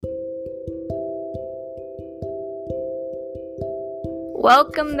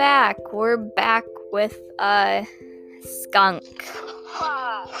Welcome back. We're back with Skunk.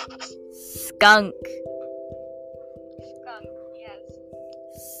 Skunk. Skunk, yes.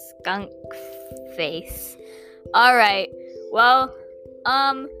 Skunk face. Alright. Well,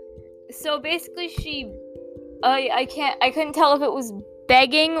 so basically I couldn't tell if it was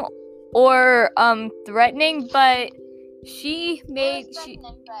begging or threatening, but it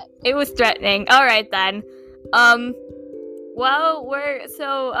was threatening. Alright then. Well, make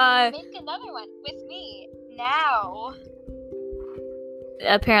another one with me now.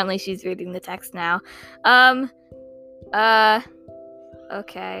 Apparently she's reading the text now.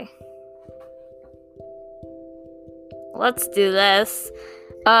 Okay. Let's do this.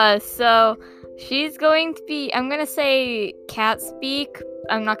 So she's going to be, I'm gonna say cat speak.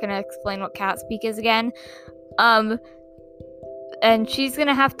 I'm not gonna explain what cat speak is again. And she's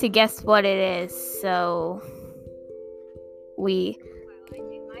gonna have to guess what it is, so While I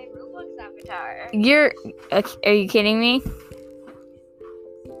do my Roblox avatar. Are you kidding me?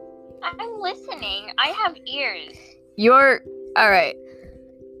 I'm listening. I have ears. Alright.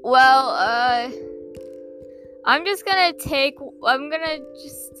 Well, I'm gonna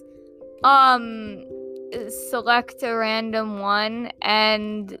just select a random one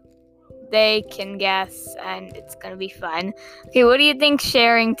and they can guess and it's gonna be fun. Okay, what do you think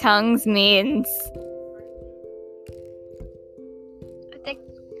sharing tongues means? I think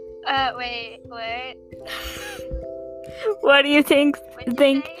wait. What do you think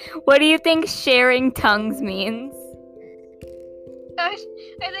Say? what do you think sharing tongues means? Are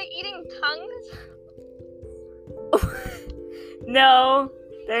they eating tongues? No,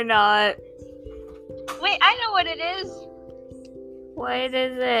 they're not. Wait, I know what it is. What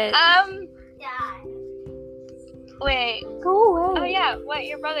is it? Wait. Go away. Oh yeah, what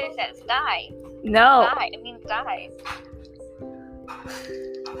your brother says. Die. No. Die. It means die.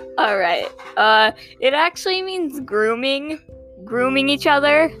 Alright. It actually means grooming each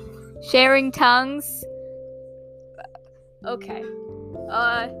other, sharing tongues. Okay.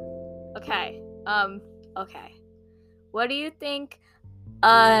 Okay. What do you think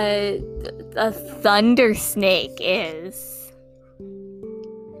a thunder snake is?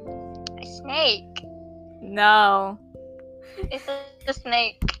 A snake. No. It's a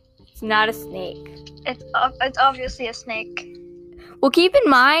snake. It's not a snake. It's obviously a snake. Well, keep in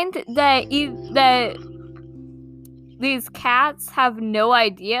mind that these cats have no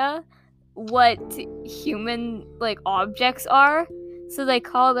idea what human objects are, so they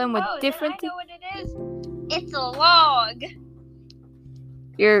call them with different. Then I know what it is. It's a log.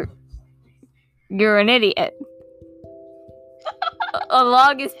 You're an idiot. A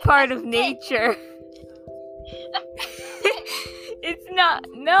log is part of nature. It's not.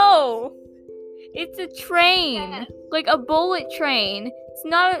 No. It's a train. Yes. Like a bullet train. It's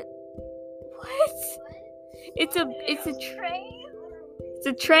not a... What? It's a train. It's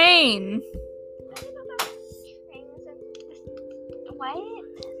a train. What?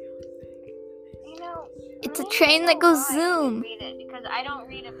 You know, It's a train that goes zoom. Read it because I don't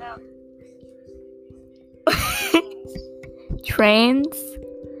read about Trains?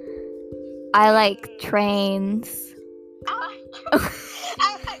 I like trains.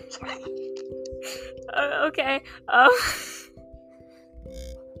 I like trains. Okay.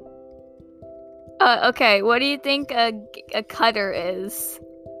 Okay. What do you think a cutter is?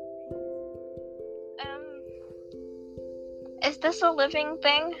 Is this a living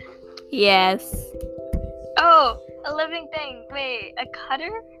thing? Yes. Oh, a living thing. Wait, a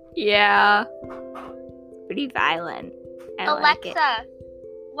cutter? Yeah. Pretty violent. I Alexa, like it.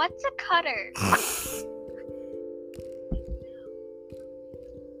 What's a cutter?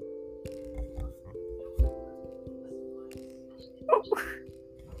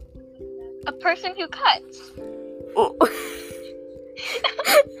 A person who cuts. Oh.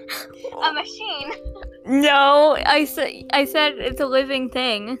 A machine. No, I said it's a living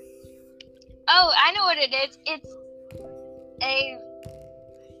thing. Oh, I know what it is.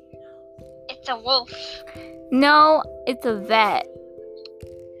 It's a wolf. No, it's a vet.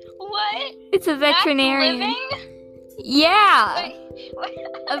 What? It's a veterinarian. That's living? Yeah. Wait.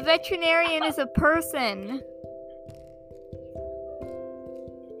 A veterinarian is a person.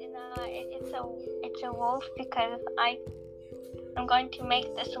 It's a wolf because I'm going to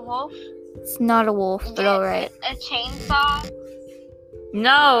make this wolf. It's not a wolf, but alright. A chainsaw.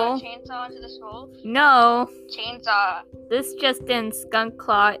 No. A chainsaw into this wolf. No. Chainsaw. This just in,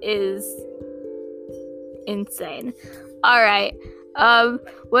 Skunkclaw is insane. Alright.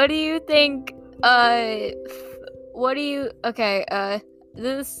 What do you think, okay,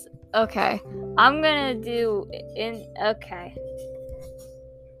 this. Okay, I'm gonna do Okay.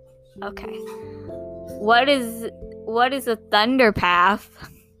 Okay. What is a thunder path?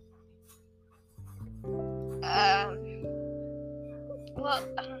 Well,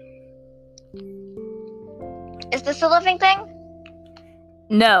 is this a living thing?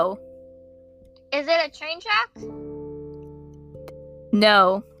 No. Is it a train track?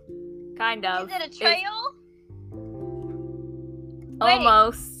 No. Kind of. Is it a trail?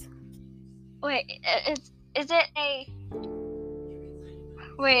 Almost. Wait, is it a...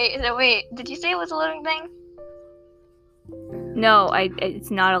 Wait, did you say it was a living thing? No, it's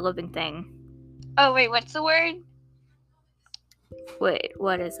not a living thing. Oh, wait, what's the word? Wait,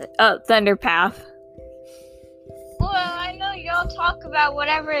 what is it? Oh, thunder path. Well, I know y'all talk about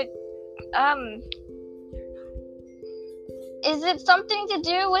whatever it... Is it something to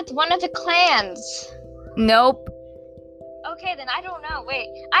do with one of the clans? Nope. Okay, then I don't know. Wait,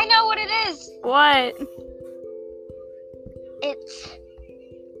 I know what it is! What? It's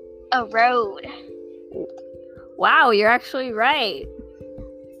a road. Wow, you're actually right.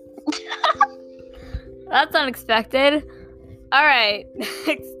 That's unexpected. All right,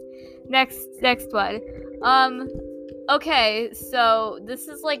 next one. Okay, so this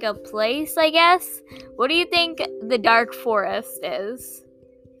is like a place, I guess. What do you think the dark forest is?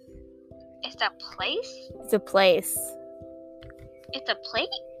 It's a place? It's a place. It's a plate?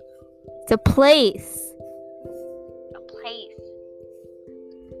 It's a place. A place.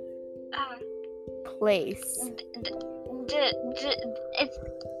 Place.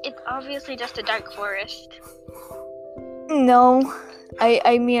 It's obviously just a dark forest. No.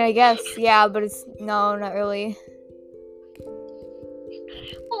 I mean, I guess, yeah, but it's... No, not really.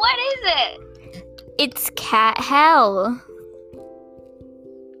 What is it? It's cat hell.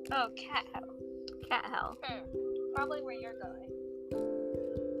 Oh, cat hell. Cat hell. Probably where you're going.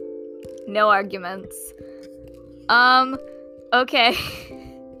 No arguments. Okay.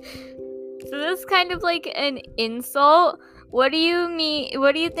 So this is kind of like an insult. What do you mean?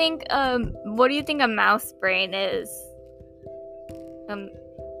 What do you think a mouse brain is?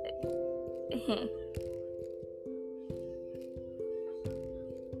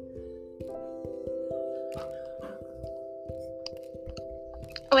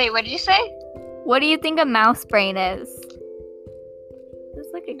 Wait, what did you say? What do you think a mouse brain is?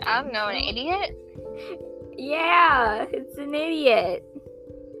 It's like I don't know, an idiot? Yeah, it's an idiot.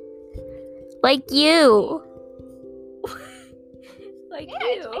 Like you. Like yeah,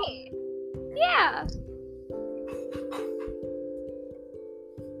 you. It's me. Yeah.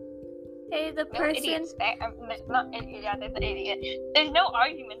 Hey, the person. Not idiot. Yeah, there's an idiot. There's no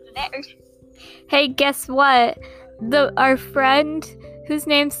arguments there. Hey, guess what? Our friend whose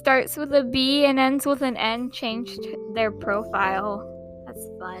name starts with a B and ends with an N changed their profile. That's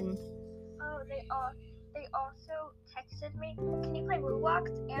fun. Oh, they also texted me. Can you play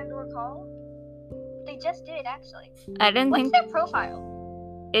Roblox and/or Call? They just did, actually. I didn't What's think their profile?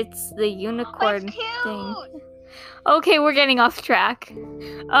 it's the unicorn That's cute. thing. Okay, we're getting off track.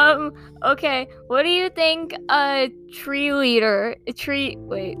 Okay, what do you think a tree leader? Tree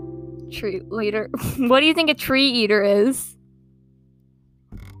leader. What do you think a tree eater is?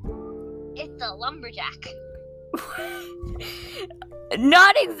 It's a lumberjack.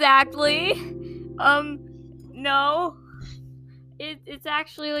 Not exactly. No. It's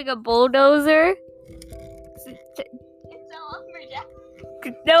actually like a bulldozer. It's a lumberjack.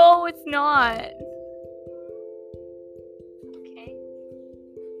 No, it's not. Okay.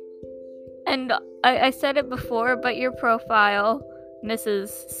 And I said it before, but your profile,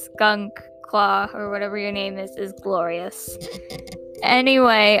 Mrs. Skunkclaw, or whatever your name is glorious.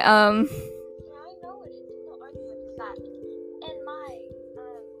 Anyway, Yeah, I know it is. No argument with that. And my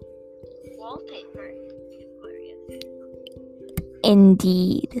wallpaper is glorious.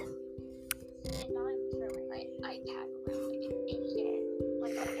 Indeed. And I'm throwing my iPad around like an idiot.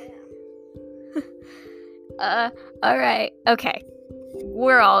 Like I am. Alright. Okay.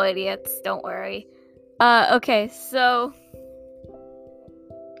 We're all idiots, don't worry. Okay, so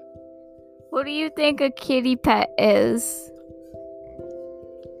what do you think a kitty pet is?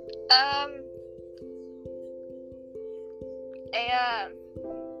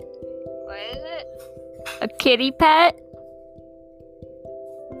 What is it? A kitty pet?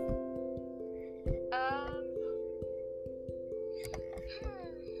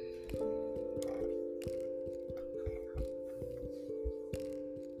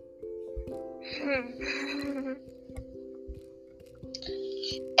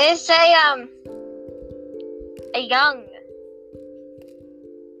 It's a young. A young?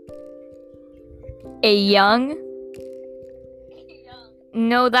 Young.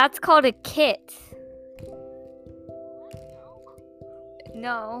 No, that's called a kit.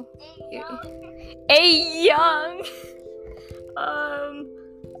 No. A young.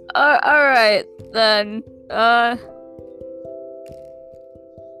 Alright then.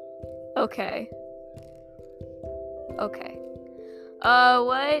 Okay. Okay.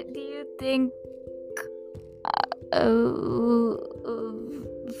 What do you think?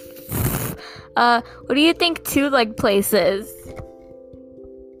 What do you think two-leg place is?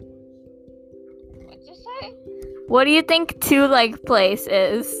 What'd you say? What do you think two-leg place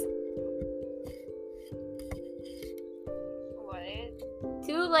is? What?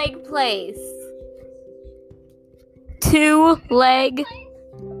 Two-leg place. Two-leg.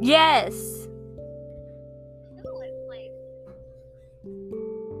 Yes. Two-leg place.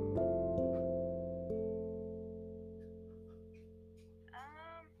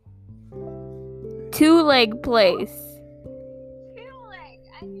 Two-leg place. Two-leg.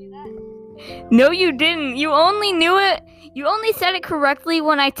 I knew that. No, you didn't. You only knew it. You only said it correctly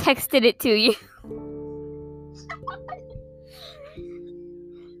when I texted it to you.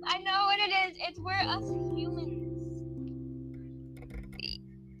 I know what it is. It's where us humans.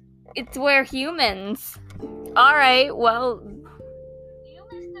 It's where humans. Alright, well. You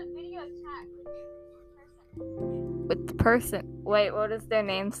missed the video chat With the person. Wait, what does their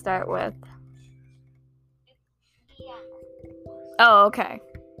name start with? Oh, okay.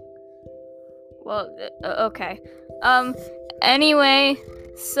 Well, okay. Anyway,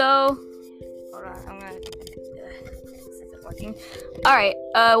 so. Hold on, I'm gonna. This isn't working. Alright,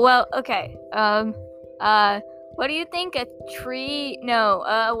 well, okay. What do you think a tree. No,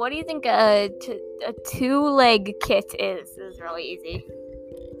 what do you think a two-leg kit is? This is really easy.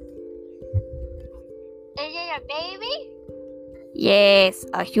 Is it a baby? Yes,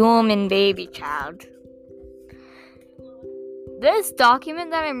 a human baby child. This document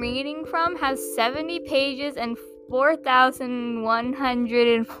that I'm reading from has 70 pages and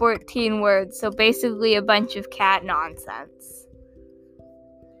 4,114 words, so basically a bunch of cat nonsense.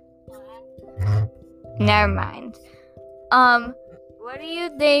 Never mind. What do you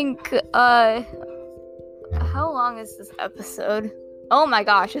think, how long is this episode? Oh my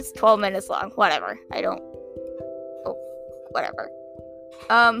gosh, it's 12 minutes long. Whatever. Whatever.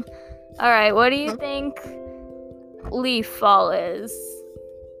 Alright, what do you think leaf fall is?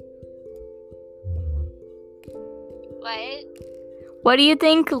 What? What do you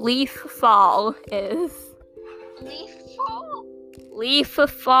think leaf fall is? Leaf fall? Leaf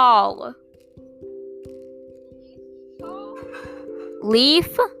fall. Leaf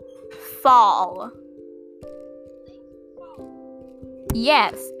fall? Leaf fall. Leaf fall.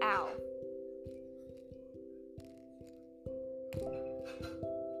 Yes. Ow.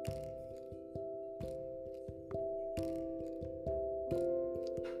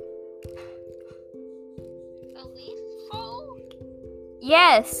 A leaf fall?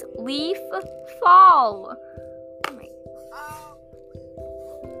 Yes. Leaf fall. Oh my.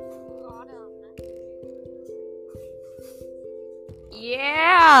 Autumn.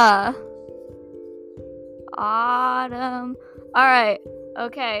 Yeah. Autumn. Alright.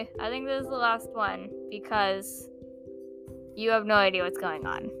 Okay. I think this is the last one because you have no idea what's going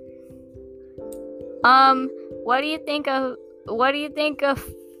on. What do you think of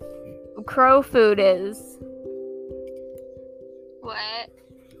crow food is? What?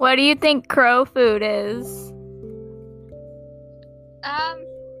 What do you think crow food is?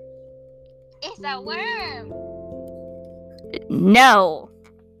 It's a worm. No.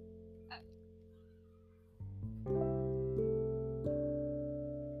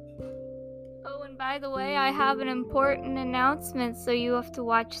 Oh, and by the way, I have an important announcement, so you have to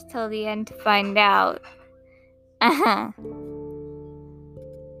watch till the end to find out.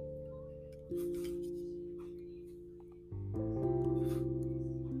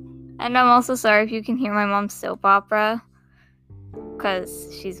 And I'm also sorry if you can hear my mom's soap opera,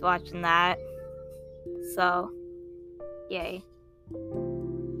 because she's watching that. So, yay.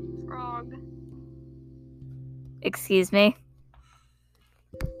 Frog. Excuse me.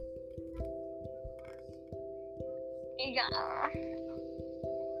 Yeah.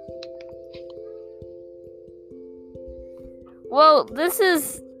 Well, this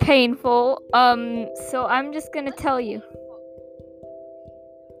is painful. So I'm just gonna tell you.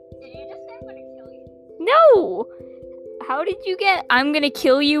 Did you just say I'm gonna kill you? No! How did you get I'm gonna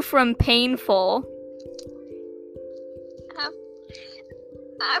kill you from painful?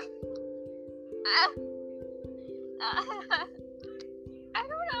 I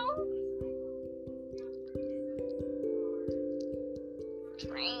don't know.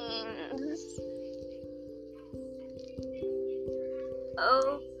 Trains.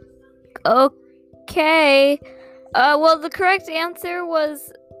 Oh, Okay. Well, the correct answer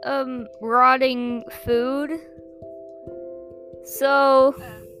was, rotting food. So,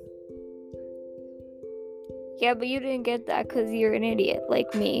 yeah, but you didn't get that because you're an idiot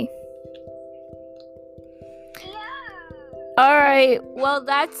like me. yeah. Alright, well,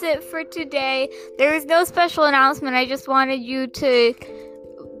 that's it for today. There is no special announcement. I just wanted you to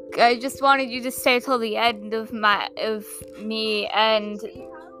stay till the end of me, and See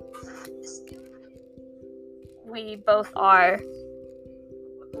how stupid we both are.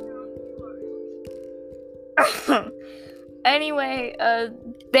 you are. Anyway,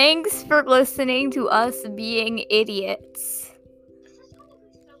 thanks for listening to us being idiots. This is gonna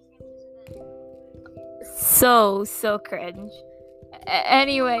be so cringe, isn't it? So cringe.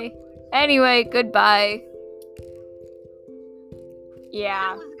 Anyway, goodbye.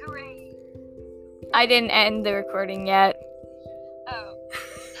 Yeah, That was great. I didn't end the recording yet. Oh.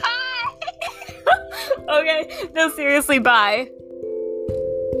 Hi! Okay, no, seriously, bye.